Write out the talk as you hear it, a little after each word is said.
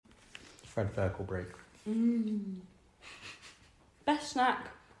Fred Ferkel break. Best snack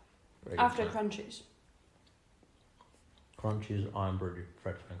Very good after snack. Crunchies. Crunchies, Iron Brew,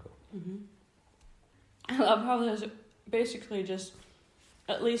 Fred Ferkel. I love how there's basically just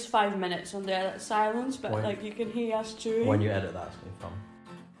at least 5 minutes on there that's silence, but When- like you can hear us chewing. When you edit that, it's going to be fun.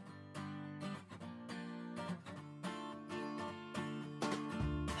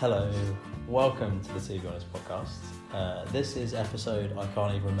 Hello, welcome to the To Be Honest podcast. This is episode I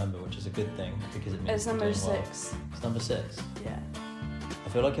can't even remember, which is a good thing because it means It's we're number doing well. 6. It's number 6. Yeah. I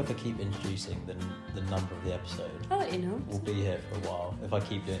feel like if I keep introducing the number of the episode, I'll let you know. we'll be here for a while. If I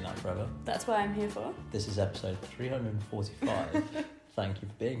keep doing that forever. That's what I'm here for. This is episode 345. Thank you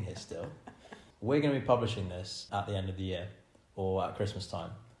for being here still. We're going to be publishing this at the end of the year or at Christmas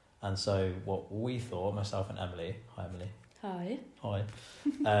time. And so what we thought, myself and Emily, hi Emily, Hi. hi,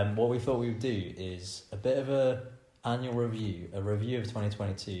 what we thought we would do is a bit of a annual review, a review of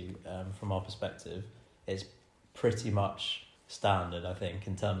 2022 from our perspective. It's pretty much standard, I think,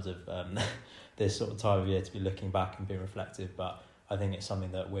 in terms of this sort of time of year to be looking back and being reflective, but I think it's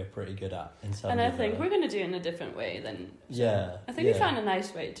something that we're pretty good at in terms of... And I think we're going to do it in a different way than... Yeah. I think we found a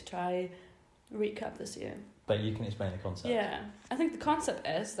nice way to try recap this year. But you can explain the concept. Yeah. I think the concept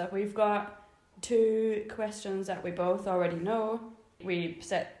is that we've got 2 questions that we both already know. We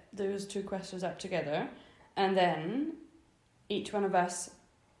set those 2 questions up together, and then each one of us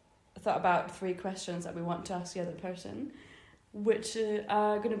thought about 3 questions that we want to ask the other person, which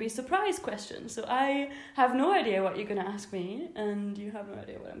are going to be surprise questions. So I have no idea what you're going to ask me, and you have no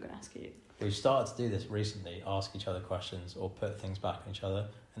idea what I'm going to ask you. We've started to do this recently, ask each other questions or put things back on each other,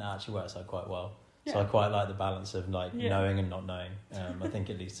 and it actually works out quite well. Yeah. So I quite like the balance of knowing and not knowing. I think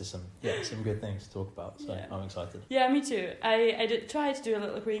it leads to some good things to talk about. So Yeah. I'm excited. Yeah, me too. I did try to do a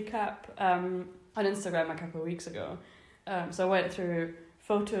little recap on Instagram a couple of weeks ago. So I went through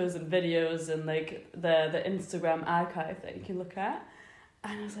photos and videos and like the Instagram archive that you can look at,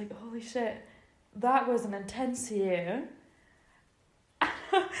 and I was like, holy shit, that was an intense year.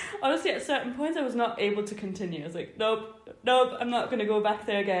 Honestly, at certain points I was not able to continue. I was like, nope, I'm not going to go back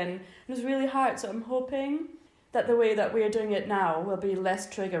there again. It was really hard, so I'm hoping that the way that we're doing it now will be less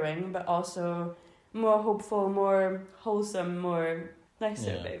triggering, but also more hopeful, more wholesome, more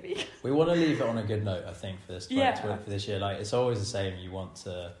nicer, maybe. We want to leave it on a good note, I think, for this Yeah. for this year. Like, it's always the same. You want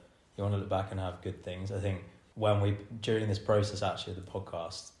to look back and have good things. I think during this process actually of the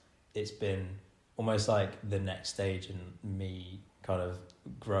podcast, it's been almost like the next stage in me kind of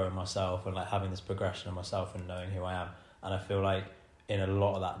growing myself and like having this progression of myself and knowing who I am. And I feel like in a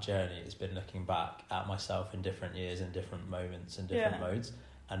lot of that journey, it's been looking back at myself in different years and different moments and different modes,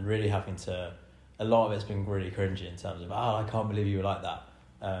 and really having to. A lot of it's been really cringy in terms of, I can't believe you were like that.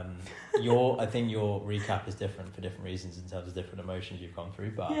 I think your recap is different for different reasons in terms of different emotions you've gone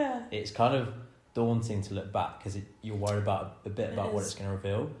through, but it's kind of daunting to look back because you're worried about a bit about what it's going to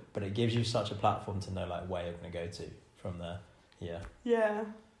reveal, but it gives you such a platform to know like where you're going to go to from there. Yeah,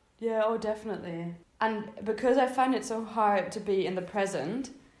 oh definitely. And because I find it so hard to be in the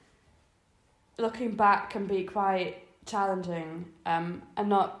present, looking back can be quite challenging, and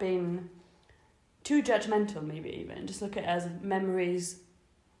not being too judgmental, maybe even just look at it as memories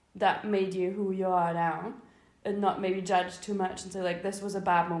that made you who you are now, and not maybe judge too much and say like this was a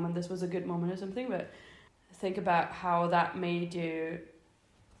bad moment, this was a good moment or something, but think about how that made you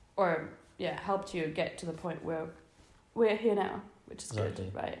or helped you get to the point where we're here now, which is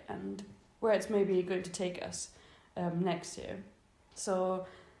good, right? And where it's maybe going to take us next year. So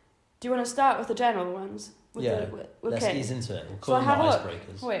do you want to start with the general ones? Let's ease into it. We'll So call I them have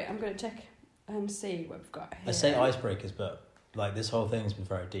icebreakers. Wait, I'm going to check and see what we've got here. I say icebreakers, but like this whole thing's been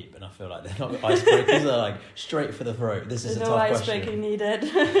very deep, and I feel like they're not icebreakers. They're like straight for the throat. This is There's a no tough icebreaking question.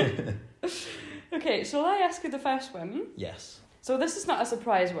 needed. Okay, shall I ask you the first one? Yes. So this is not a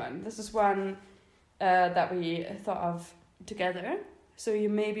surprise one. This is one that we thought of together. So you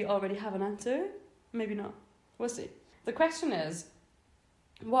maybe already have an answer, maybe not. We'll see. The question is,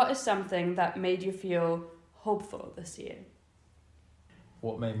 what is something that made you feel hopeful this year?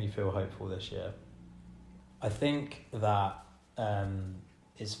 What made me feel hopeful this year? I think that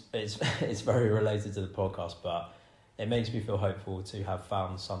it's very related to the podcast, but it makes me feel hopeful to have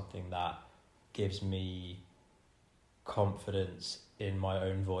found something that gives me confidence in my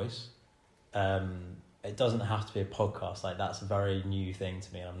own voice. It doesn't have to be a podcast. Like, that's a very new thing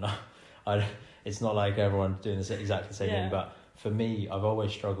to me, and it's not like everyone doing this exactly the same thing, but for me, I've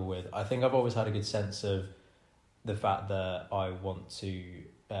always struggled with, I think I've always had a good sense of the fact that I want to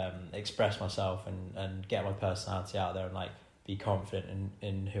express myself and get my personality out there and like be confident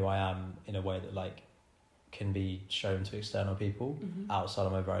in who I am in a way that like can be shown to external people outside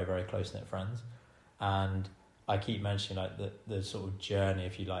of my very, very close-knit friends. And I keep mentioning like the sort of journey,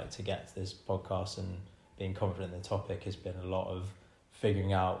 if you like, to get to this podcast and being confident in the topic has been a lot of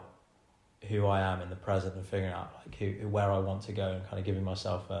figuring out who I am in the present and figuring out like where I want to go and kind of giving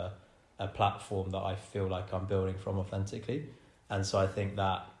myself a platform that I feel like I'm building from authentically. And so I think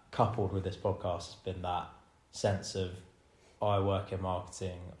that coupled with this podcast has been that sense of, I work in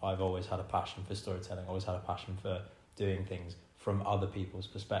marketing, I've always had a passion for storytelling, always had a passion for doing things from other people's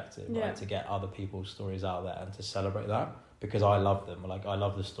perspective, right? To get other people's stories out there and to celebrate that, because I love them. Like, I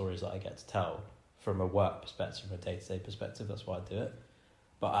love the stories that I get to tell from a work perspective, from a day-to-day perspective. That's why I do it.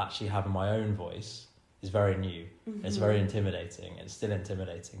 But actually having my own voice is very new. It's very intimidating. It's still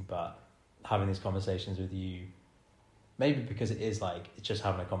intimidating, but having these conversations with you, maybe because it is like, it's just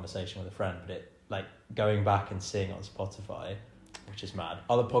having a conversation with a friend, but it, like, going back and seeing it on Spotify, which is mad.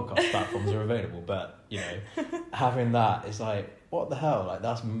 Other podcast platforms are available, but, you know, having that is like, what the hell? Like,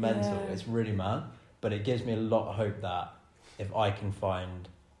 that's mental. Yeah. It's really mad. But it gives me a lot of hope that if I can find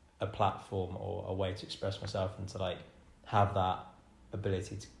a platform or a way to express myself and to, like, have that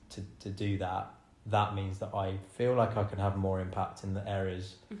ability to do that, that means that I feel like I can have more impact in the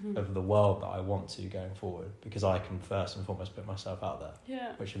areas of the world that I want to going forward, because I can first and foremost put myself out there.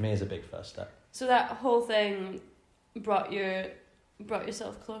 Yeah. Which for me is a big first step. So that whole thing brought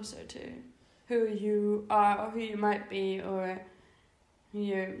yourself closer to who you are or who you might be, or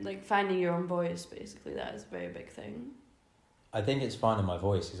you're like finding your own voice, basically. That is a very big thing. I think it's finding my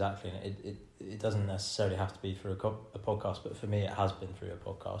voice, exactly. And it doesn't necessarily have to be through a podcast, but for me it has been through a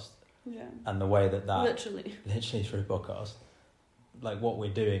podcast. Yeah. And the way that literally through a podcast, like, what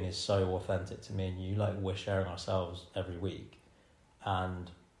we're doing is so authentic to me and you. Like, we're sharing ourselves every week, and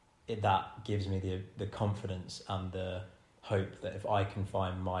that gives me the confidence and the hope that if I can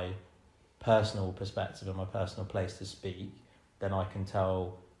find my personal perspective and my personal place to speak, then I can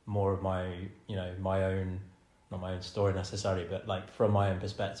tell more of my, you know, my own, not my own story necessarily, but like from my own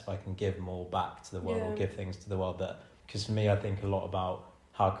perspective, I can give more back to the world, or give things to the world that, because for me, I think a lot about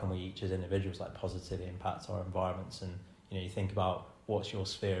how can we each as individuals like positively impact our environments. And, you know, you think about what's your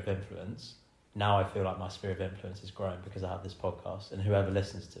sphere of influence. Now I feel like my sphere of influence has grown because I have this podcast, and whoever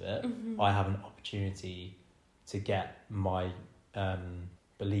listens to it, I have an opportunity to get my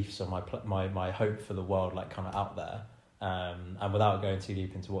beliefs or my hope for the world, like, kind of out there. And without going too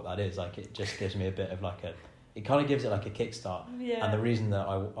deep into what that is, like, it just gives me a bit of like it kind of gives it like a kickstart. Yeah. And the reason that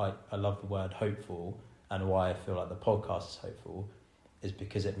I love the word hopeful, and why I feel like the podcast is hopeful, is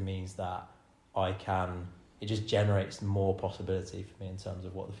because it means that it just generates more possibility for me in terms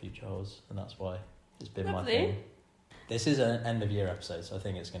of what the future holds, and that's why it's been my thing. This is an end of year episode, so I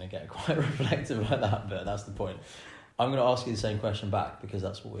think it's going to get quite reflective like that, but that's the point. I'm going to ask you the same question back, because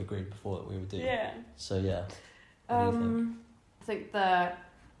that's what we agreed before that we would do. Yeah. So yeah, what do you think? I think the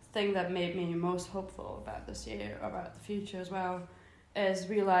thing that made me most hopeful about this year, or about the future as well, is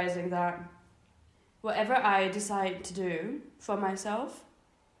realising that whatever I decide to do for myself,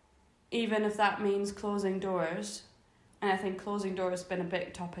 even if that means closing doors, and I think closing doors has been a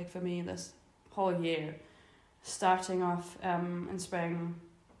big topic for me this whole year, starting off in spring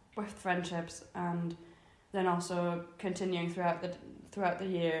with friendships, and then also continuing throughout the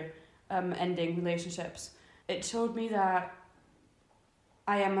year, ending relationships. It showed me that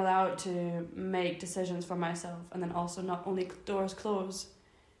I am allowed to make decisions for myself, and then also not only doors close,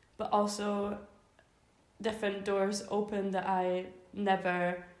 but also different doors open that I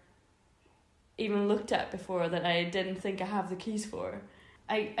never even looked at before, that I didn't think I have the keys for.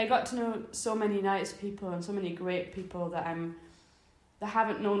 I got to know so many nice people and so many great people that I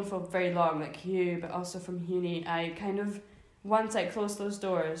haven't known for very long, like you, but also from uni. I kind of, once I close those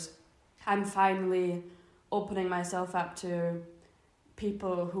doors, I'm finally opening myself up to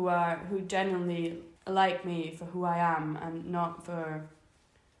people who genuinely like me for who I am, and not for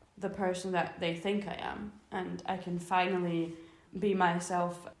the person that they think I am. And I can finally be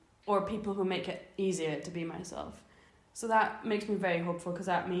myself, or people who make it easier to be myself. So that makes me very hopeful, because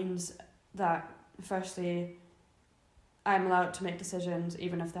that means that, firstly, I'm allowed to make decisions,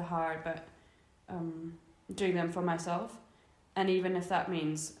 even if they're hard, but doing them for myself. And even if that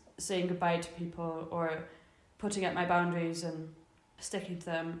means saying goodbye to people, or putting up my boundaries and sticking to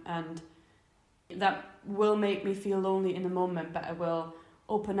them, and that will make me feel lonely in the moment, but it will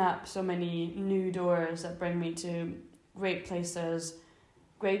open up so many new doors that bring me to great places,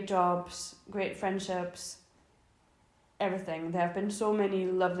 great jobs, great friendships, everything. There have been so many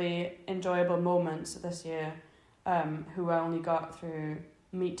lovely, enjoyable moments this year, who I only got through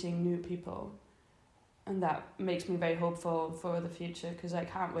meeting new people. And that makes me very hopeful for the future, because I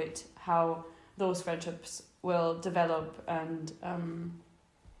can't wait how those friendships will develop, and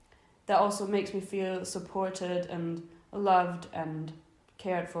that also makes me feel supported and loved and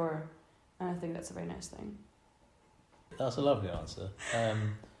cared for, and I think that's a very nice thing. That's a lovely answer.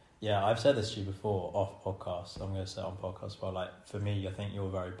 Yeah, I've said this to you before off podcast. I'm going to say it on podcast as well. Like, for me, I think you're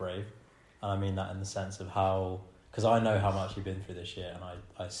very brave, and I mean that in the sense of how, because I know how much you've been through this year, and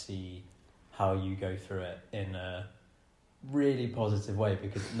I see how you go through it in a really positive way,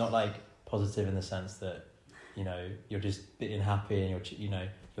 because not like positive in the sense that, you know, you're just being happy and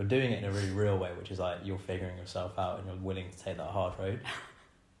you're doing it in a really real way, which is like you're figuring yourself out and you're willing to take that hard road.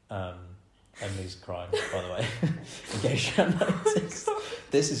 Emily's crying, by the way, in case you haven't noticed.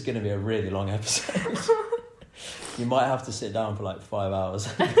 This is going to be a really long episode. You might have to sit down for like 5 hours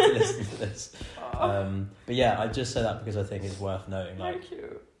to listen to this. But yeah, I just say that because I think it's worth noting. Like, thank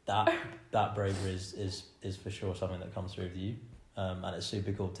you. That bravery is for sure something that comes through with you, and it's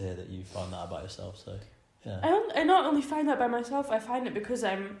super cool to hear that you find that about yourself. So yeah, I not only find that by myself, I find it because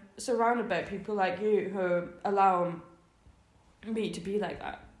I'm surrounded by people like you who allow me to be like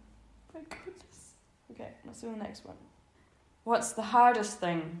that. My goodness. Okay, let's do the next one. What's the hardest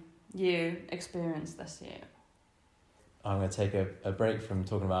thing you experienced this year? I'm going to take a break from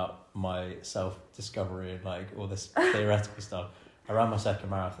talking about my self-discovery and like all this theoretical stuff. I ran my second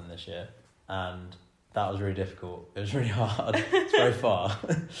marathon this year, and that was really difficult. It was really hard. It's very far.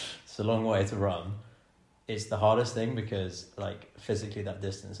 It's a long way to run. It's the hardest thing because, like, physically that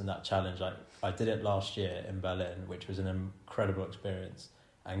distance and that challenge, like, I did it last year in Berlin, which was an incredible experience.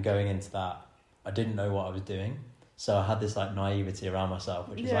 And going into that, I didn't know what I was doing. So I had this, like, naivety around myself,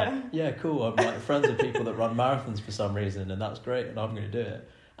 which is like, yeah, cool. I'm like friends with people that run marathons for some reason, and that's great, and I'm going to do it.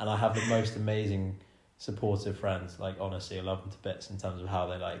 And I have the most amazing supportive friends. Like, honestly, I love them to bits in terms of how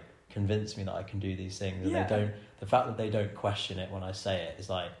they, like, convince me that I can do these things. And the fact that they don't question it when I say it is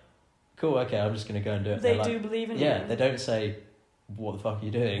like, cool, okay, I'm just going to go and do it. They do like, believe in you. Yeah, they don't say, what the fuck are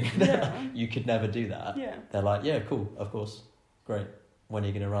you doing? You could never do that. Yeah. They're like, yeah, cool, of course, great. When are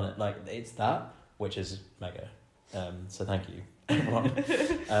you going to run it? Like, it's that, which is mega. So thank you,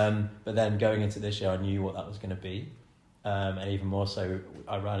 everyone. But then going into this year, I knew what that was going to be. And even more so,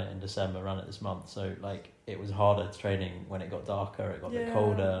 I ran it in December, ran it this month. So, like, it was harder training when it got darker, it got a bit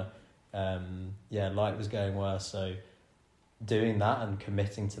colder. Light was going worse. So doing that and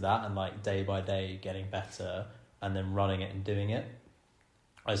committing to that and, like, day by day getting better and then running it and doing it,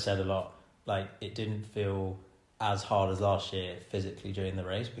 I said a lot, like, it didn't feel as hard as last year physically during the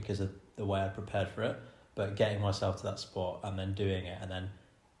race because of the way I prepared for it. But getting myself to that spot and then doing it and then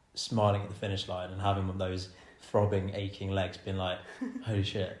smiling at the finish line and having those throbbing, aching legs being like, holy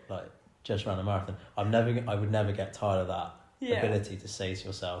shit, like, just ran a marathon. I would never get tired of that ability to say to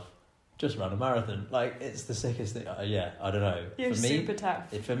yourself, just run a marathon. Like, it's the sickest thing. I don't know. You're for me, super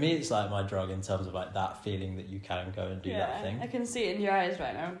tough. For me, it's like my drug in terms of, like, that feeling that you can go and do that thing. I can see it in your eyes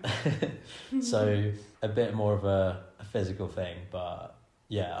right now. So a bit more of a physical thing, but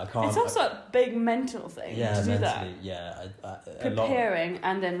yeah, I can't. It's also a big mental thing to do that. Yeah, preparing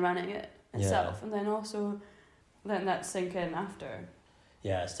and then running it itself, and then also letting that sink in after.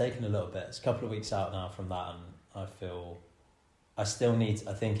 Yeah, it's taken a little bit. It's a couple of weeks out now from that, and I feel I still need.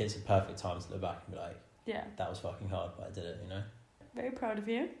 I think it's a perfect time to look back and be like, yeah, that was fucking hard, but I did it. You know. Very proud of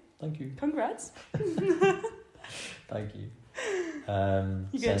you. Thank you. Congrats. Thank you. You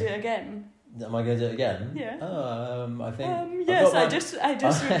gonna do it again? Am I going to do it again? Yeah. I think. Yes, I just.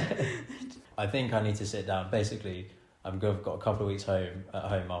 I think I need to sit down. Basically, I've got a couple of weeks at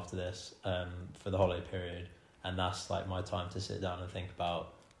home after this for the holiday period, and that's like my time to sit down and think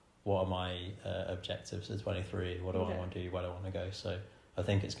about what are my objectives at 23. What do I want to do? Where do I want to go? So I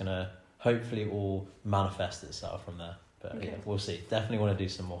think it's going to hopefully all manifest itself from there. But yeah, we'll see. Definitely want to do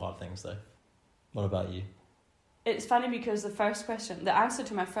some more hard things though. What about you? It's funny because the answer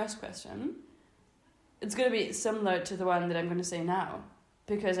to my first question, it's going to be similar to the one that I'm going to say now,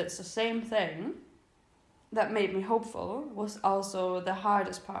 because it's the same thing that made me hopeful was also the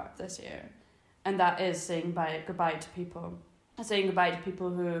hardest part this year, and that is saying goodbye to people. Saying goodbye to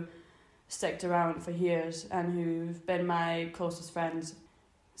people who sticked around for years and who've been my closest friends.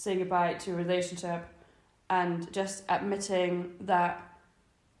 Saying goodbye to a relationship and just admitting that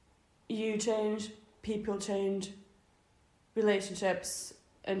you change, people change, relationships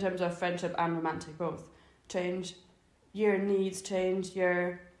in terms of friendship and romantic both change, your needs change,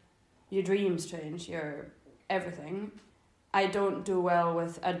 your dreams change, your everything. I don't do well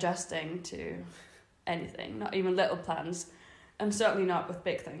with adjusting to anything, not even little plans, and certainly not with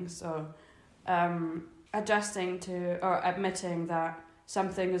big things. So adjusting to or admitting that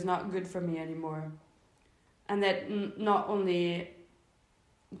something is not good for me anymore, and that not only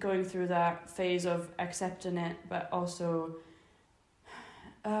going through that phase of accepting it, but also,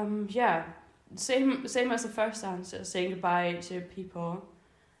 same as the first answer, saying goodbye to people,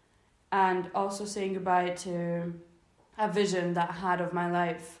 and also saying goodbye to a vision that I had of my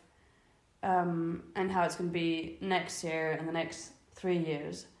life, and how it's going to be next year and the next 3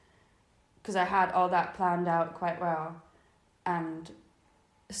 years, because I had all that planned out quite well, and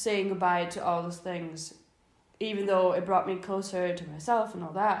saying goodbye to all those things, even though it brought me closer to myself and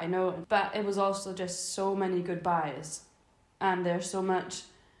all that, I know, but it was also just so many goodbyes, and there's so much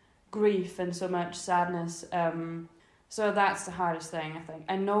grief and so much sadness, so that's the hardest thing, I think.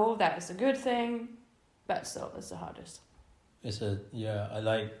 I know that it's a good thing, but still it's the hardest.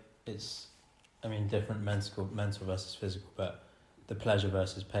 Different mental versus physical, but the pleasure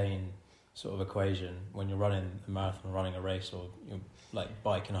versus pain sort of equation, when you're running a marathon, running a race, or you're like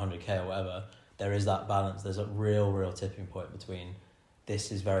biking 100k or whatever, there is that balance. There's a real tipping point between,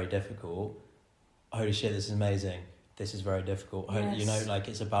 this is very difficult, holy shit, this is amazing, this is very difficult. Yes. You know, like,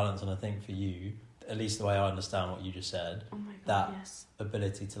 it's a balance. And I think for you, at least the way I understand what you just said, Oh my God, that yes.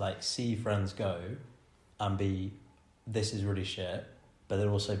 ability to like see friends go and be, this is really shit, but then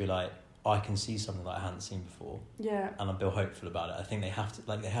also be like, I can see something that I hadn't seen before, Yeah. and I'm feel hopeful about it. I think they have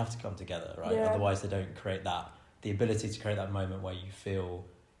to come together, right? Yeah. Otherwise they don't create the ability to create that moment where you feel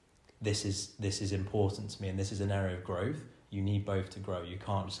this is important to me and this is an area of growth. You need both to grow. You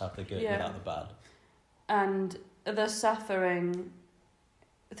can't just have the good without the bad. And the suffering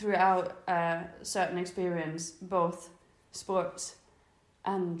throughout a certain experience, both sports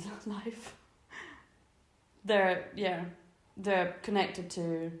and life, they're connected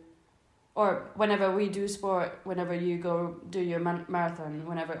to, or whenever we do sport, whenever you go do your marathon,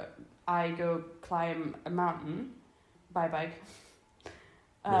 whenever I go climb a mountain by bike.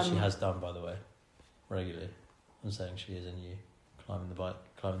 Which she has done, by the way, regularly. I'm saying she is in you, climbing the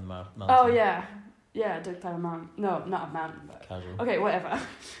mountain. Oh yeah, I did climb a mountain. No, not a mountain, but Casual. okay, whatever.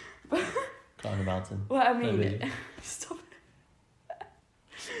 Climbing a mountain. What I mean, Maybe. stop it.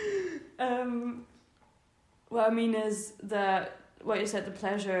 What I mean is what you said, the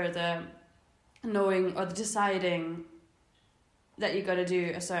pleasure, the knowing or the deciding that you got to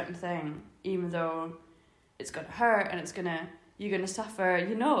do a certain thing, even though it's gonna hurt and you're gonna suffer.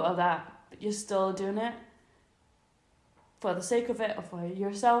 You know all that, but you're still doing it for the sake of it, or for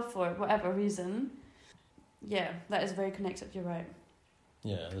yourself, or whatever reason. Yeah, that is very connected. You're right.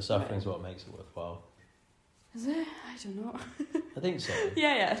 Yeah, the suffering's what makes it worthwhile. Is it? I don't know. I think so.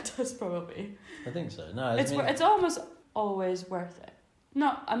 Yeah, it does probably. I think so. No, It's almost always worth it.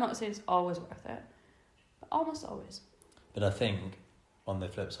 No, I'm not saying it's always worth it, but almost always. But I think on the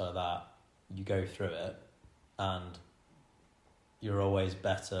flip side of that, you go through it and you're always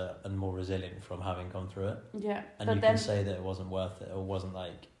better and more resilient from having gone through it. Yeah. And you can say that it wasn't worth it, or wasn't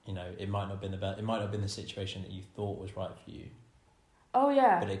like, you know, it might not have been the best, it might not have been the situation that you thought was right for you. Oh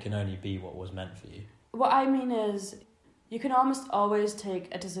yeah. But it can only be what was meant for you. What I mean is, you can almost always take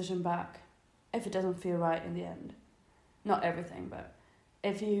a decision back if it doesn't feel right in the end. Not everything, but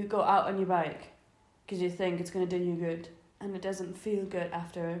if you go out on your bike because you think it's going to do you good and it doesn't feel good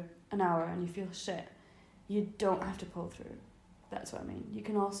after an hour and you feel shit, you don't have to pull through. That's what I mean. You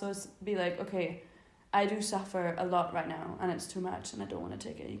can also be like, okay, I do suffer a lot right now and it's too much and I don't want to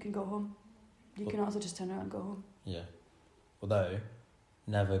take it. You can go home. You can also just turn around and go home. Yeah. Although,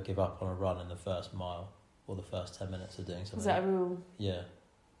 never give up on a run in the first mile or the first 10 minutes of doing something. Is that a rule? Yeah.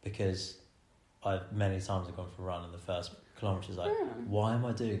 Because many times I've gone for a run and the first kilometre's like, why am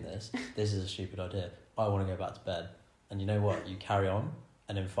I doing this? This is a stupid idea. I want to go back to bed. And you know what? You carry on,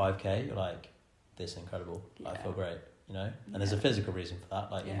 and in 5k, you're like, this is incredible. I feel great, you know? And there's a physical reason for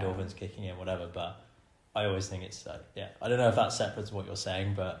that, like endorphins kicking in, whatever. But I always think it's like, I don't know if that's separate to what you're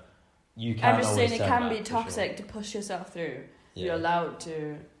saying, but you can. I'm just always saying it turn can back, be for toxic sure. to push yourself through. Yeah. You're allowed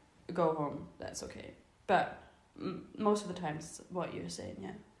to go home. That's okay. But most of the time, it's what you're saying,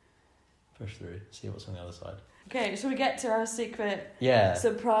 yeah. Push through, see what's on the other side. Okay, so we get to our secret This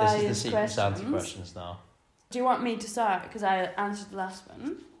surprise is the secret questions. Santa questions now. Do you want me to start? Because I answered the last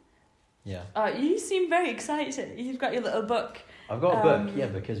one. Yeah. You seem very excited. You've got your little book. I've got a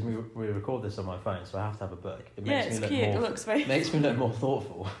book, because we record this on my phone, so I have to have a book. It makes it's me look cute. more, it looks very... makes me look more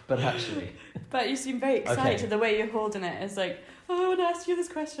thoughtful, but actually... But you seem very excited. Okay. The way you're holding it is like, I want to ask you this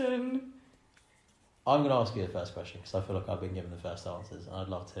question. I'm going to ask you the first question, because I feel like I've been given the first answers, and I'd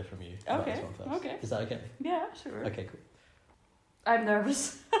love to hear from you about this one first. Okay. Is that okay? Yeah, sure. Okay, cool. I'm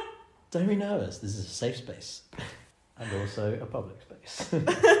nervous. Don't be nervous. This is a safe space. And also a public space.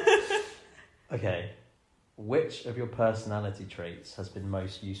 Okay. Which of your personality traits has been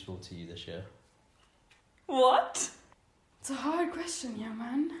most useful to you this year? What? It's a hard question, young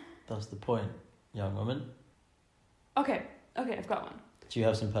man. That's the point, young woman. Okay, I've got one. Do you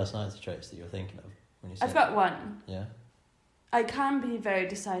have some personality traits that you're thinking of when you say I've got one. Yeah? I can be very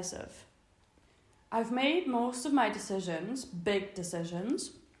decisive. I've made most of my decisions, big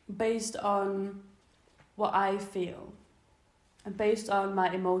decisions, based on what I feel, and based on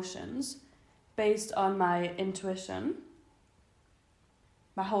my emotions, based on my intuition,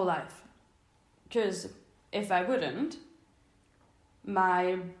 my whole life. Because if I wouldn't,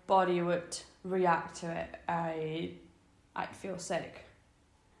 my body would react to it. I'd feel sick.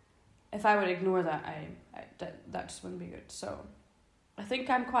 If I would ignore that, that just wouldn't be good. So I think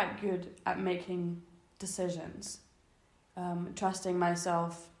I'm quite good at making decisions, trusting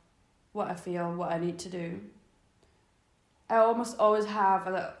myself, what I feel, what I need to do. I almost always have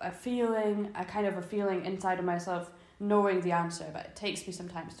a feeling inside of myself, knowing the answer, but it takes me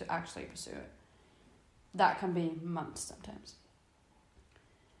sometimes to actually pursue it. That can be months sometimes.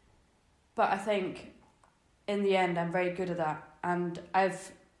 But I think in the end, I'm very good at that. And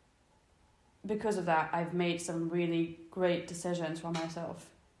because of that, I've made some really great decisions for myself.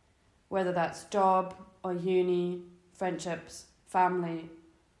 Whether that's job or uni, friendships, family,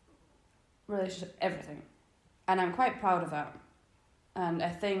 relationship, everything. And I'm quite proud of that. And I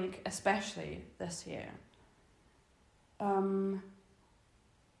think especially this year, that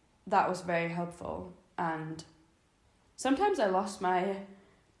was very helpful. And sometimes I lost my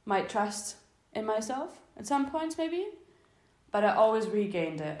trust in myself at some points maybe, but I always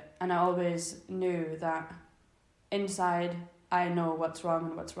regained it, and I always knew that inside I know what's wrong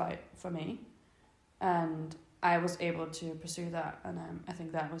and what's right for me, and I was able to pursue that, and I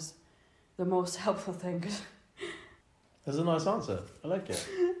think that was the most helpful thing. That's a nice answer. I like it.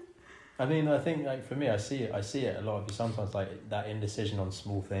 I mean, I think like for me, I see it a lot. Sometimes like that indecision on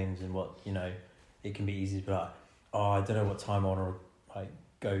small things and what, you know, it can be easy to be like, oh, I don't know what time I want to like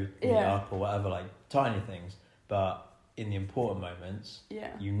go meet up or whatever, like tiny things. But in the important moments,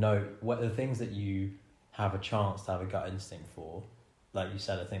 you know what the things that you have a chance to have a gut instinct for. Like you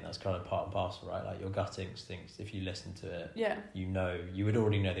said, I think that's kind of part and parcel, right? Like your gut instincts, if you listen to it, you know, you would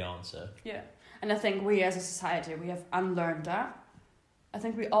already know the answer. Yeah. And I think we as a society, we have unlearned that. I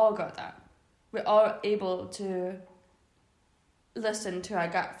think we all got that. We're all able to listen to our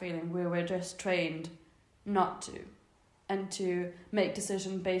gut feeling where we're just trained not to. And to make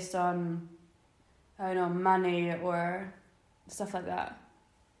decisions based on, I don't know, money or stuff like that.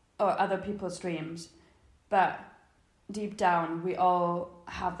 Or other people's dreams. But deep down, we all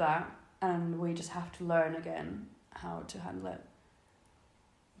have that. And we just have to learn again how to handle it.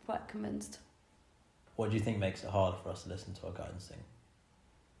 I'm quite convinced. What do you think makes it harder for us to listen to our gut instinct?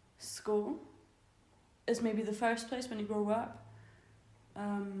 School is maybe the first place when you grow up.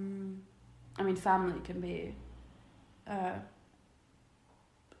 I mean, family can be a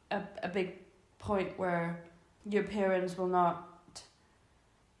big point where your parents will not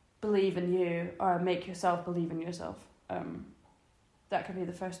believe in you or make yourself believe in yourself. That can be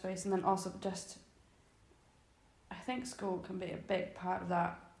the first place. And then also just, I think school can be a big part of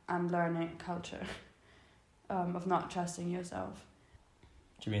that, and learning culture of not trusting yourself.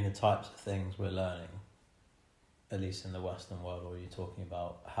 Do you mean the types of things we're learning, at least in the Western world, or are you talking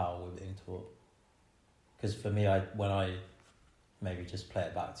about how we're being taught? Because for me, when I maybe just play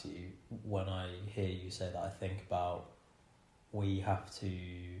it back to you, when I hear you say that, I think about we have to,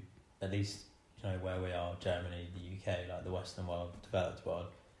 at least, you know, where we are, Germany, the UK, like the Western world, developed world,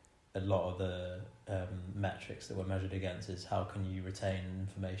 a lot of the metrics that we're measured against is how can you retain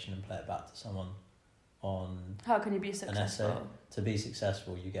information and play it back to someone on how can you be successful? An essay. To be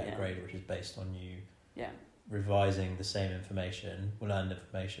successful, you get a grade which is based on you revising the same information, learned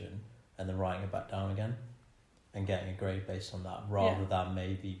information, and then writing it back down again and getting a grade based on that, rather than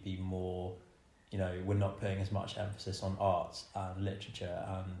maybe be more, you know, we're not putting as much emphasis on arts and literature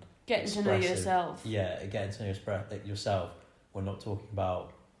and getting to know yourself. Yeah, getting to know yourself. We're not talking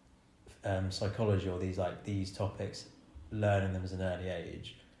about psychology or these topics, learning them as an early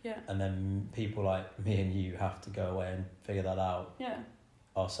age. Yeah. And then people like me and you have to go away and figure that out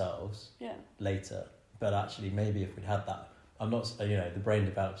ourselves later. But actually, maybe if we'd had that, I'm not, you know, the brain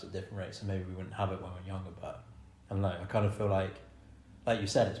develops at different rates, so maybe we wouldn't have it when we're younger. But I don't know, I kind of feel like you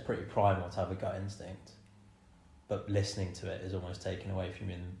said, it's pretty primal to have a gut instinct. But listening to it is almost taken away from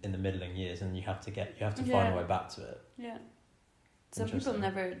you in the middling years, and you have to find a way back to it. Yeah. Some people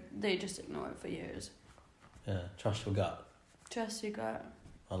they just ignore it for years. Yeah, trust your gut. Trust your gut.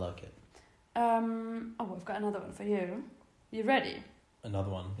 I like it. I've got another one for you. You ready? Another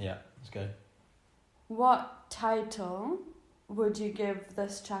one, yeah. Let's go. What title would you give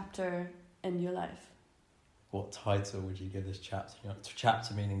this chapter in your life? What title would you give this chapter?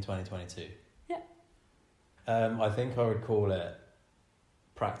 Chapter meaning 2022. Yeah. I think I would call it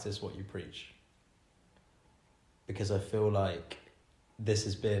 "Practice What You Preach," because I feel like this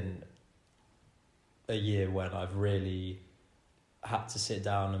has been a year when I've really had to sit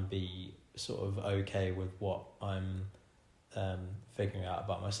down and be sort of okay with what I'm figuring out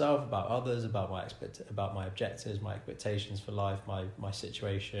about myself, about others, about my objectives, my expectations for life, my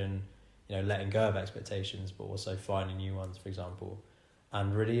situation. You know, letting go of expectations, but also finding new ones, for example.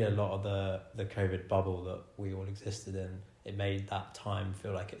 And really, a lot of the COVID bubble that we all existed in, it made that time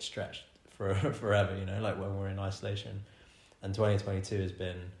feel like it stretched for forever. You know, like when we're in isolation. And 2022 has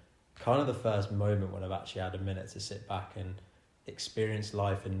been kind of the first moment when I've actually had a minute to sit back and experience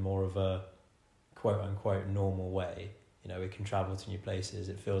life in more of a quote unquote normal way. You know, we can travel to new places.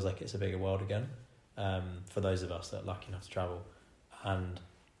 It feels like it's a bigger world again. For those of us that are lucky enough to travel, and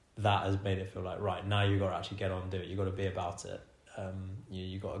that has made it feel like, right, now you've got to actually get on and do it. You've got to be about it.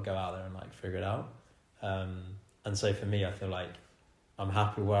 You got to go out there and like figure it out. And so for me, I feel like I'm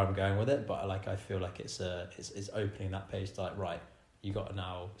happy where I'm going with it, but like I feel like it's opening that page to like, right, you got to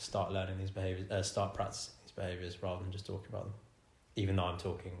now start learning these behaviors, start practicing these behaviors rather than just talking about them. Even though I'm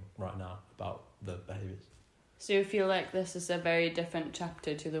talking right now about the behaviors. So you feel like this is a very different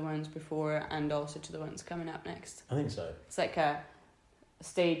chapter to the ones before and also to the ones coming up next? I think so. It's like a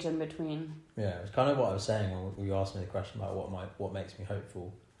stage in between. Yeah, it's kind of what I was saying when you asked me the question about what makes me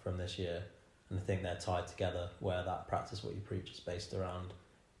hopeful from this year, and I think they're tied together, where that practice what you preach is based around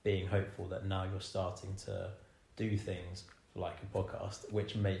being hopeful that now you're starting to do things like a podcast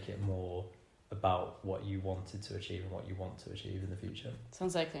which make it more about what you wanted to achieve and what you want to achieve in the future.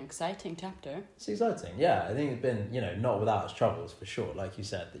 Sounds like an exciting chapter. It's exciting, yeah. I think it's been, you know, not without its troubles for sure. Like you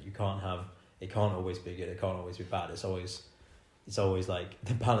said, that it can't always be good, it can't always be bad. It's always like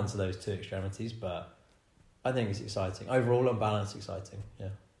the balance of those two extremities, but I think it's exciting. Overall, on balance, exciting, yeah.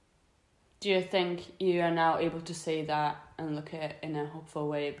 Do you think you are now able to say that and look at it in a hopeful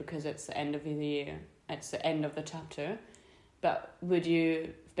way because it's the end of the year, it's the end of the chapter, but would you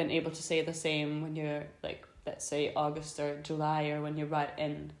have been able to say the same when you're like, let's say August or July, or when you're right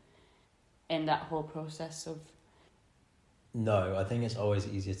in that whole process of... No, I think it's always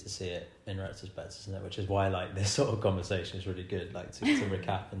easier to see it in retrospect, isn't it? Which is why like this sort of conversation is really good, like to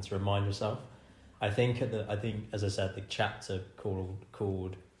recap and to remind yourself. I think as I said, the chapter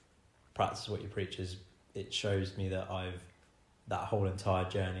called "Practice What You Preach" it shows me that that whole entire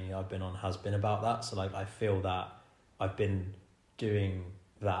journey I've been on has been about that. So like I feel that I've been doing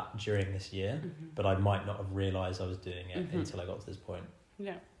that during this year, but I might not have realised I was doing it until I got to this point.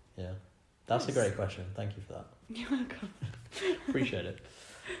 Yeah. Yeah. That's a great question. Thank you for that. You're welcome. Appreciate it.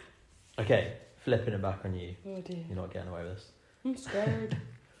 Okay, flipping it back on you. Oh dear. You're not getting away with this. I'm scared.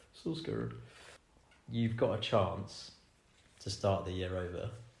 So scared. You've got a chance to start the year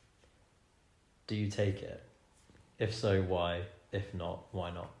over. Do you take it? If so, why? If not,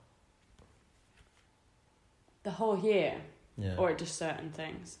 why not? The whole year? Yeah. Or just certain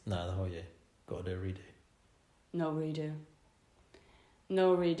things? No, the whole year. Got to do a redo. No redo.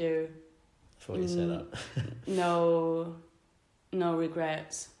 No redo. I thought you'd say that. No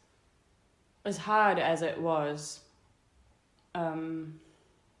regrets. As hard as it was, I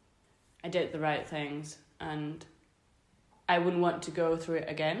did the right things, and I wouldn't want to go through it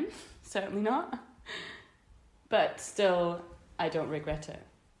again. Certainly not. But still, I don't regret it.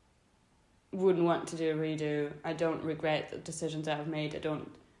 Wouldn't want to do a redo. I don't regret the decisions that I've made. I don't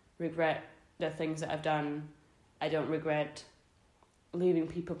regret the things that I've done. I don't regret leaving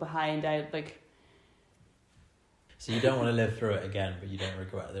people behind. So you don't want to live through it again, but you don't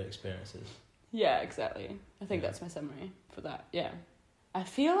regret the experiences. Yeah, exactly. I think that's my summary for that. Yeah. I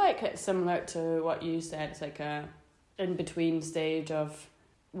feel like it's similar to what you said. It's like a in-between stage of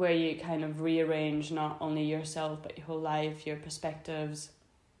where you kind of rearrange not only yourself, but your whole life, your perspectives.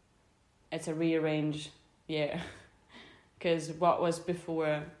 It's a rearrange, yeah. Because what was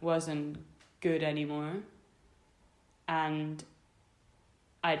before wasn't good anymore. And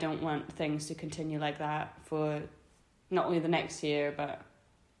I don't want things to continue like that for not only the next year, but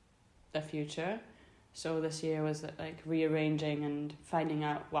the future. So this year was like rearranging and finding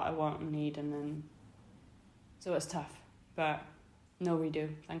out what I want and need, and then... So it's tough, but no redo,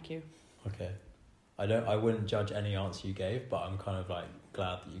 thank you. Okay. I wouldn't judge any answer you gave, but I'm kind of like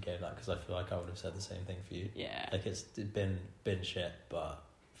glad that you gave that, because I feel like I would have said the same thing for you. Yeah. Like it's been shit, but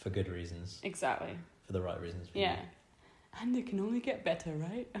for good reasons. Exactly. For the right reasons for you. Yeah. And it can only get better,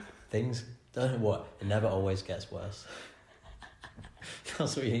 right? Things, don't know what, it never always gets worse.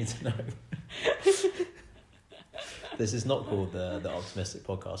 That's what you need to know. This is not called the Optimistic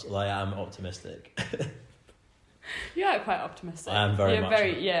Podcast, although I am optimistic. You are quite optimistic. I am very You're much.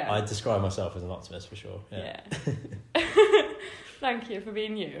 Very, yeah. I describe myself as an optimist for sure. Yeah. Thank you for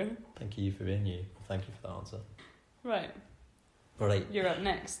being you. Thank you for being you. Thank you for that answer. Right. Right. You're up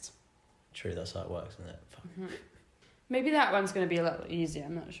next. True, that's how it works, isn't it? Mm-hmm. Maybe that one's going to be a little easier,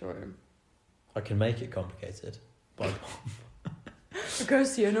 I'm not sure. I can make it complicated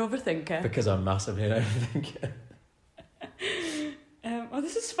Because you're an overthinker. because I'm massively an overthinker. Well,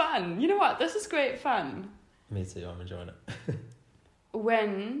 this is fun. You know what? This is great fun. Me too, I'm enjoying it.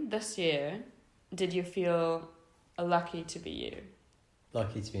 When, this year, did you feel lucky to be you?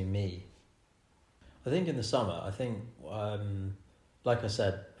 Lucky to be me. I think in the summer, like I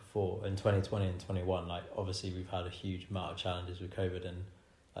said before, in 2020 and 21, like obviously we've had a huge amount of challenges with COVID and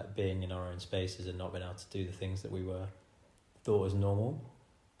like being in our own spaces and not being able to do the things that we thought was normal.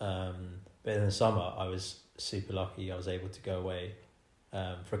 But in the summer, I was super lucky. I was able to go away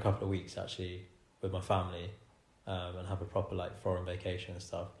for a couple of weeks actually with my family and have a proper like foreign vacation and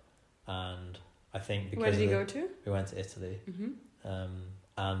stuff. And I think because where did you go to? We went to Italy. Mm-hmm.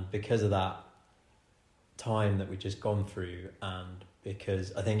 And because of that time that we've just gone through, and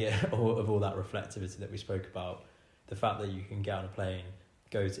because I think all that reflectivity that we spoke about, the fact that you can get on a plane,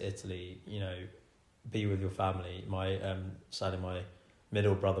 go to Italy, you know, be with your family. Sadly my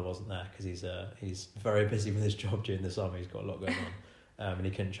middle brother wasn't there because he's very busy with his job during the summer. He's got a lot going on, and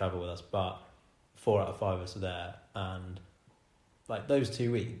he couldn't travel with us. But 4 out of 5 of us were there, and like those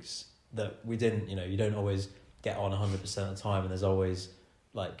 2 weeks that we didn't, you know, you don't always get on 100% of the time, and there's always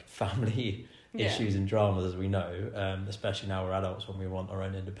like family issues and dramas, as we know, especially now we're adults when we want our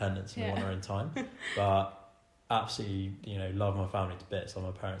own independence and we want our own time. But absolutely, you know, love my family to bits, love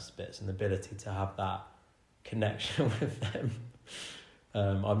my parents to bits, and the ability to have that connection with them.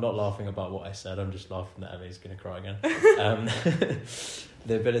 I'm not laughing about what I said, I'm just laughing that Emmy's going to cry again.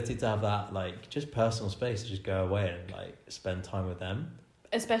 The ability to have that, like, just personal space to just go away and, like, spend time with them.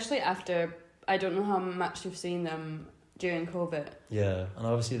 Especially after, I don't know how much you've seen them during COVID. Yeah, and I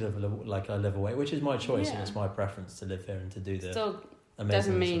obviously I live away, which is my choice, and it's my preference to live here and to do the still amazing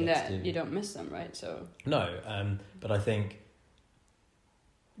doesn't mean things that you don't miss them, right? So no, but I think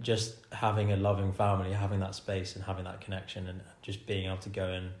just having a loving family, having that space and having that connection, and just being able to go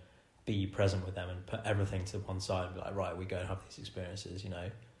and be present with them and put everything to one side and be like, right, we go and have these experiences, you know.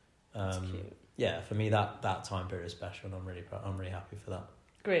 That's cute. Yeah, for me that time period is special, and I'm really happy for that.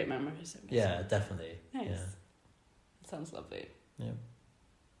 Great memories. Yeah, definitely. Nice. Yeah. Sounds lovely. Yeah.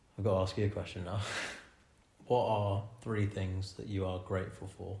 I've got to ask you a question now. What are 3 things that you are grateful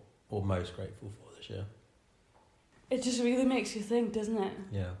for, or most grateful for this year? It just really makes you think, doesn't it?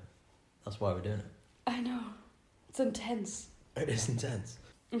 Yeah. That's why we're doing it. I know. It's intense. It is intense.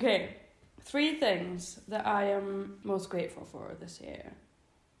 Okay. 3 things that I am most grateful for this year.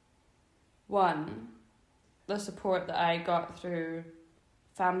 1, the support that I got through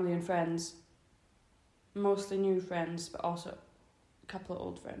family and friends. Mostly new friends, but also a couple of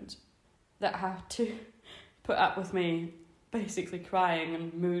old friends that had to put up with me basically crying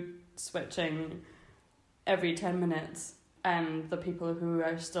and mood switching every 10 minutes, and the people who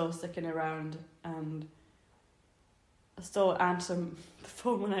are still sticking around and still answer the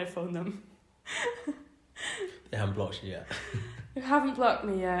phone when I phone them. They haven't blocked you yet. Who haven't blocked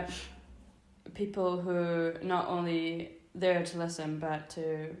me yet. People who not only there to listen but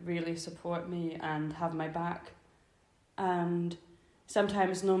to really support me and have my back, and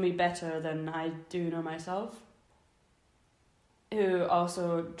sometimes know me better than I do know myself, who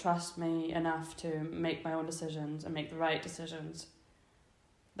also trust me enough to make my own decisions and make the right decisions.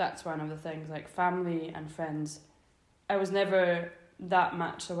 That's one of the things, like family and friends. I was never that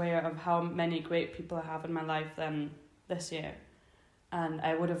much aware of how many great people I have in my life than this year, and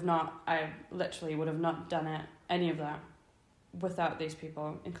I literally would have not done any of that without these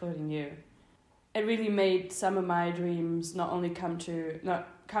people, including you. It really made some of my dreams not only come true,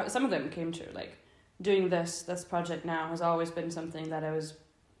 some of them came true. Like doing this project now has always been something that I was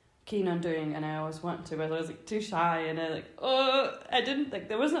keen on doing, and I always wanted to, but I was like too shy, and I didn't think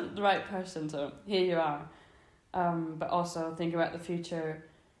there wasn't the right person, so here you are. But also thinking about the future,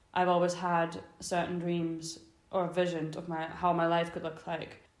 I've always had certain dreams or visions of how my life could look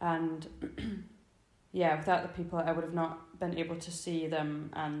like, and yeah, without the people, I would have not been able to see them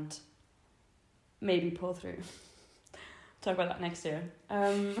and maybe pull through. Talk about that next year.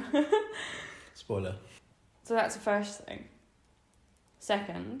 Spoiler. So that's the first thing.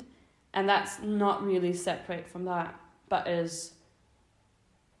 Second, and that's not really separate from that, but is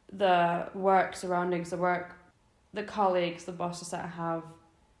the work surroundings, the colleagues, the bosses that I have,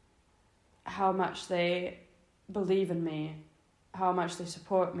 how much they believe in me, how much they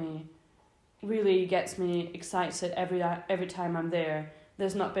support me, really gets me excited every time I'm there.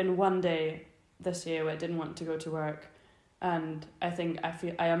 There's not been one day this year where I didn't want to go to work, and I feel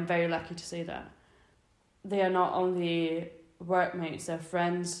I am very lucky to say that. They are not only workmates, they're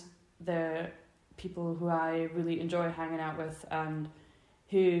friends, they're people who I really enjoy hanging out with and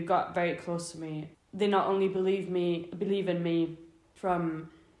who got very close to me. They not only believe in me from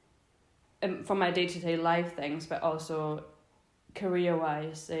my day-to-day life things, but also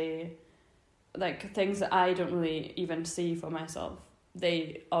career-wise. They like things that I don't really even see for myself.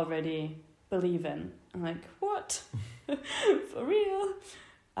 They already believe in. I'm like, what? For real?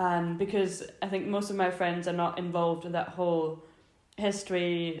 And because I think most of my friends are not involved in that whole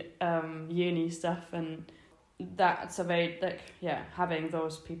history, uni stuff, and that's a very, having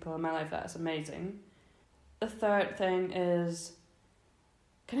those people in my life, that's amazing. The third thing is,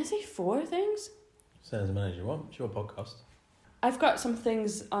 can I say 4 things? Say as many as you want. It's your podcast. I've got some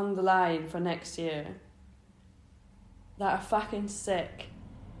things on the line for next year that are fucking sick,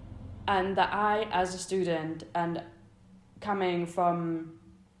 and that I, as a student and coming from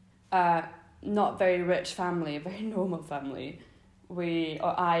a not very rich family, a very normal family,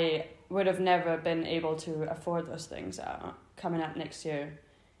 I would have never been able to afford those things coming up next year.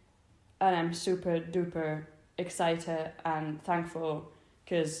 And I'm super duper excited and thankful,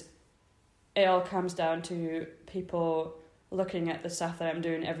 because it all comes down to people looking at the stuff that I'm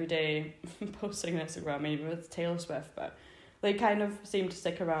doing every day, posting on Instagram, maybe with Taylor Swift, but they kind of seem to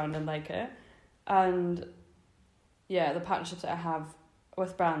stick around and like it. And yeah, the partnerships that I have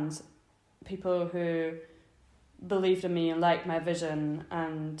with brands, people who believed in me and like my vision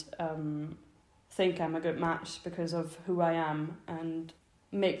and think I'm a good match because of who I am, and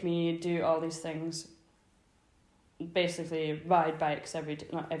make me do all these things, basically ride bikes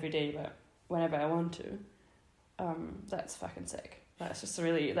not every day, but whenever I want to. That's fucking sick. That's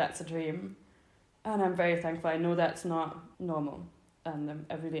a dream. And I'm very thankful. I know that's not normal, and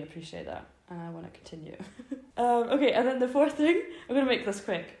I really appreciate that, and I want to continue. Okay, and then the 4th thing, I'm going to make this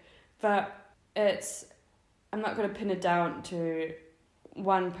quick, but I'm not going to pin it down to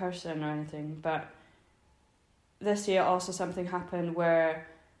one person or anything, but this year also something happened where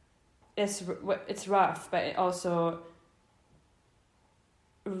it's rough, but it also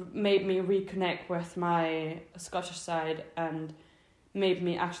made me reconnect with my Scottish side and made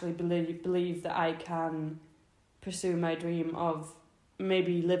me actually believe that I can pursue my dream of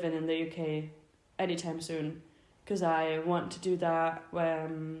maybe living in the UK anytime soon, because I want to do that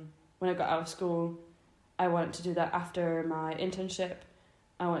when I got out of school. I want to do that after my internship.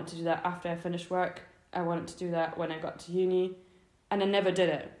 I want to do that after I finished work. I wanted to do that when I got to uni, and I never did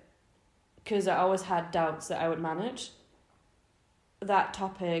it because I always had doubts that I would manage. That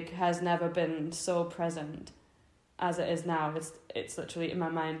topic has never been so present as it is now. It's literally in my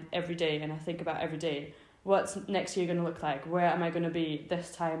mind every day, and I think about every day. What's next year going to look like? Where am I going to be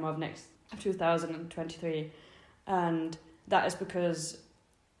this time of next 2023? And that is because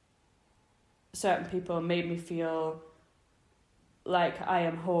certain people made me feel like I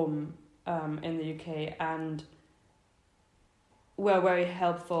am home in the UK, and were very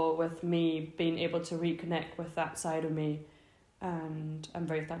helpful with me being able to reconnect with that side of me, and I'm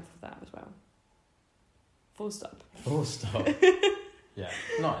very thankful for that as well. Full stop. Full stop. Yeah,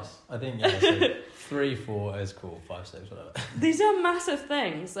 nice. I think, so 3, 4 is cool, 5, 6, whatever. These are massive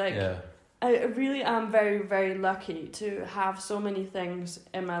things. Yeah. I really am very, very lucky to have so many things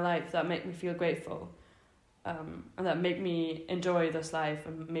in my life that make me feel grateful, and that make me enjoy this life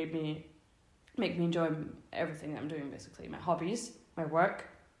and make me enjoy everything that I'm doing, basically. My hobbies, my work,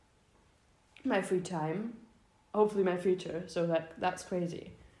 my free time, hopefully my future. So that's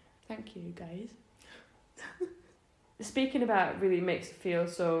crazy. Thank you, guys. Speaking about really makes you feel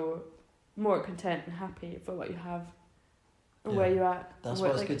so more content and happy for what you have. Where you're at. That's why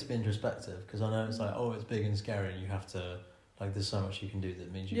it's good to be introspective, because I know it's like, it's big and scary, and you have to, there's so much you can do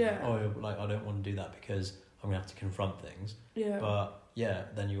that means I don't want to do that because I'm going to have to confront things. Yeah. But,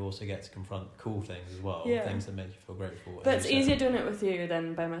 then you also get to confront cool things as well, things that make you feel grateful. But it's easier doing it with you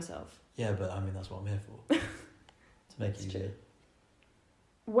than by myself. Yeah, but that's what I'm here for. To make it easier.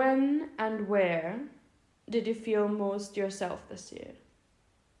 When and where did you feel most yourself this year?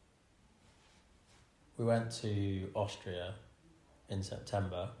 We went to Austria in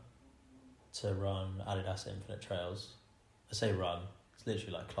September to run Adidas Infinite Trails. I say run, it's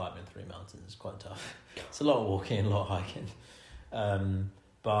literally like climbing 3 mountains. It's quite tough. It's a lot of walking and a lot of hiking.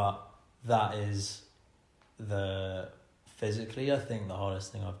 But that is physically, I think, the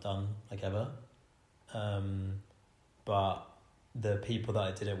hardest thing I've done ever. But the people that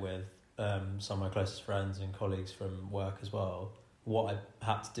I did it with, some of my closest friends and colleagues from work as well, what I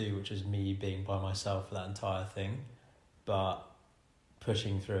had to do, which was me being by myself for that entire thing, but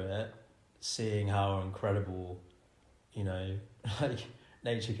pushing through it, seeing how incredible, you know, like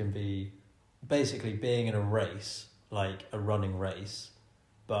nature can be, basically being in a race, like a running race,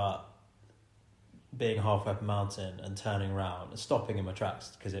 but being halfway up a mountain and turning around and stopping in my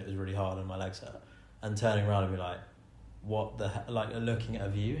tracks because it was really hard and my legs hurt, and turning around and be like, what the hell, like looking at a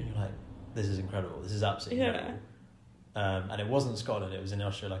view and you're like, this is incredible, this is absolutely incredible. And it wasn't Scotland, it was in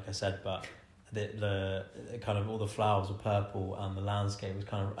Austria, like I said, but the kind of all the flowers were purple and the landscape was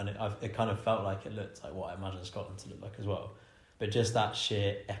kind of, and it kind of felt like it looked like what I imagine Scotland to look like as well. But just that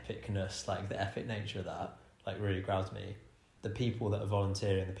sheer epicness, like the epic nature of that, like really grabs me. The people that are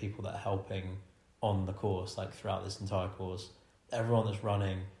volunteering, the people that are helping on the course, like throughout this entire course, everyone that's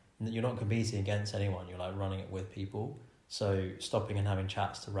running, you're not competing against anyone, you're like running it with people. So stopping and having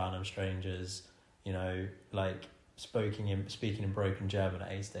chats to random strangers, you know, like speaking in broken German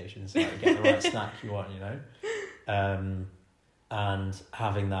at aid stations, like get the right snack you want, you know, and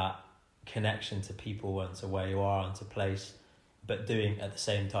having that connection to people and to where you are and to place, but doing at the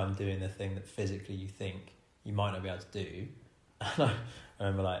same time doing the thing that physically you think you might not be able to do. And I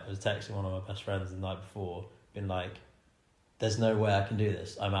remember like I was texting one of my best friends the night before, being like, "There's no way I can do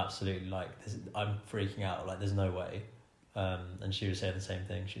this. I'm absolutely like this. I'm freaking out. Like there's no way." And she was saying the same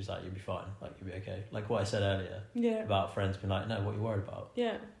thing. She was like, "You'll be fine. Like you'll be okay." Like what I said earlier about friends being like, "No, what are you worried about?"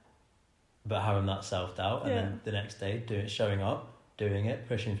 Yeah. But having that self-doubt, and then the next day showing up, doing it,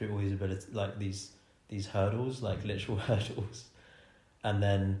 pushing through all these abilities, like these hurdles, like literal hurdles. And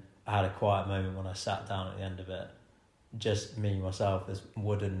then I had a quiet moment when I sat down at the end of it, just me, myself, this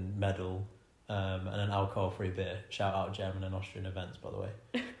wooden medal, and an alcohol-free beer. Shout out German and Austrian events, by the way.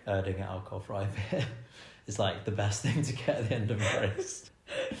 Doing an alcohol-free beer is like the best thing to get at the end of a race.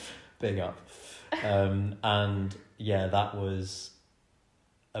 Big up. And yeah, that was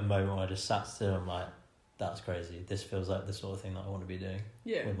a moment where I just sat still and I'm like, that's crazy. This feels like the sort of thing that I want to be doing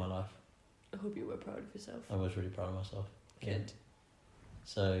with my life. I hope you were proud of yourself. I was really proud of myself. Good. Yeah.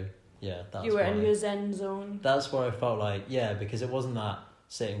 So, yeah, that's you were in your zen zone. That's where I felt like, yeah, because it wasn't that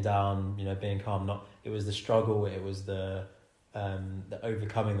sitting down, you know, being calm. It was the struggle. It was the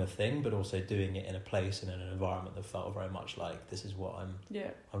overcoming the thing, but also doing it in a place and in an environment that felt very much like this is what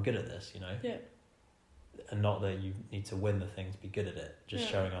I'm good at this, you know. Yeah. And not that you need to win the thing to be good at it. Just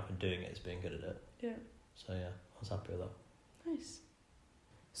showing up and doing it is being good at it. Yeah. So yeah, I was happy with that. Nice.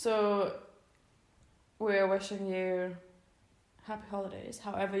 So, we're wishing you happy holidays,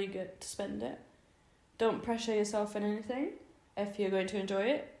 however you get to spend it. Don't pressure yourself in anything. If you're going to enjoy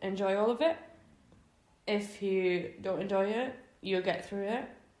it, enjoy all of it. If you don't enjoy it, you'll get through it.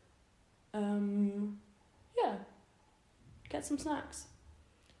 Yeah. Get some snacks.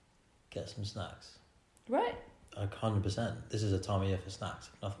 Get some snacks. Right. 100%. This is a time of year for snacks,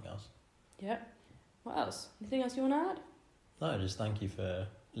 if nothing else. Yeah. What else? Anything else you want to add? No, just thank you for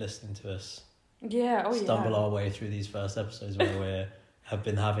listening to us stumble our way through these first episodes where we have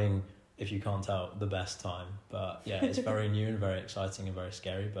been having, if you can't tell, the best time. But yeah, it's very new and very exciting and very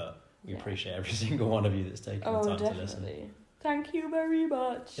scary, but we appreciate every single one of you that's taken the time to listen. Thank you very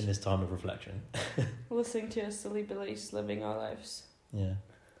much. In this time of reflection. Listening to us silly billies living our lives. Yeah.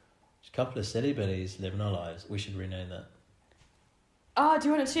 Just a couple of silly billies living our lives. We should rename that. Oh, do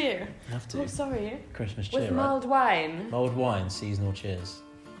you want to cheer? Have to. Oh, sorry. Christmas cheer, with mulled wine. Mulled wine, seasonal cheers.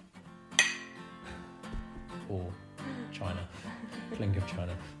 Or China. Clink of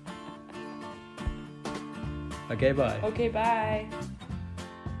China. Okay, bye. Okay, bye.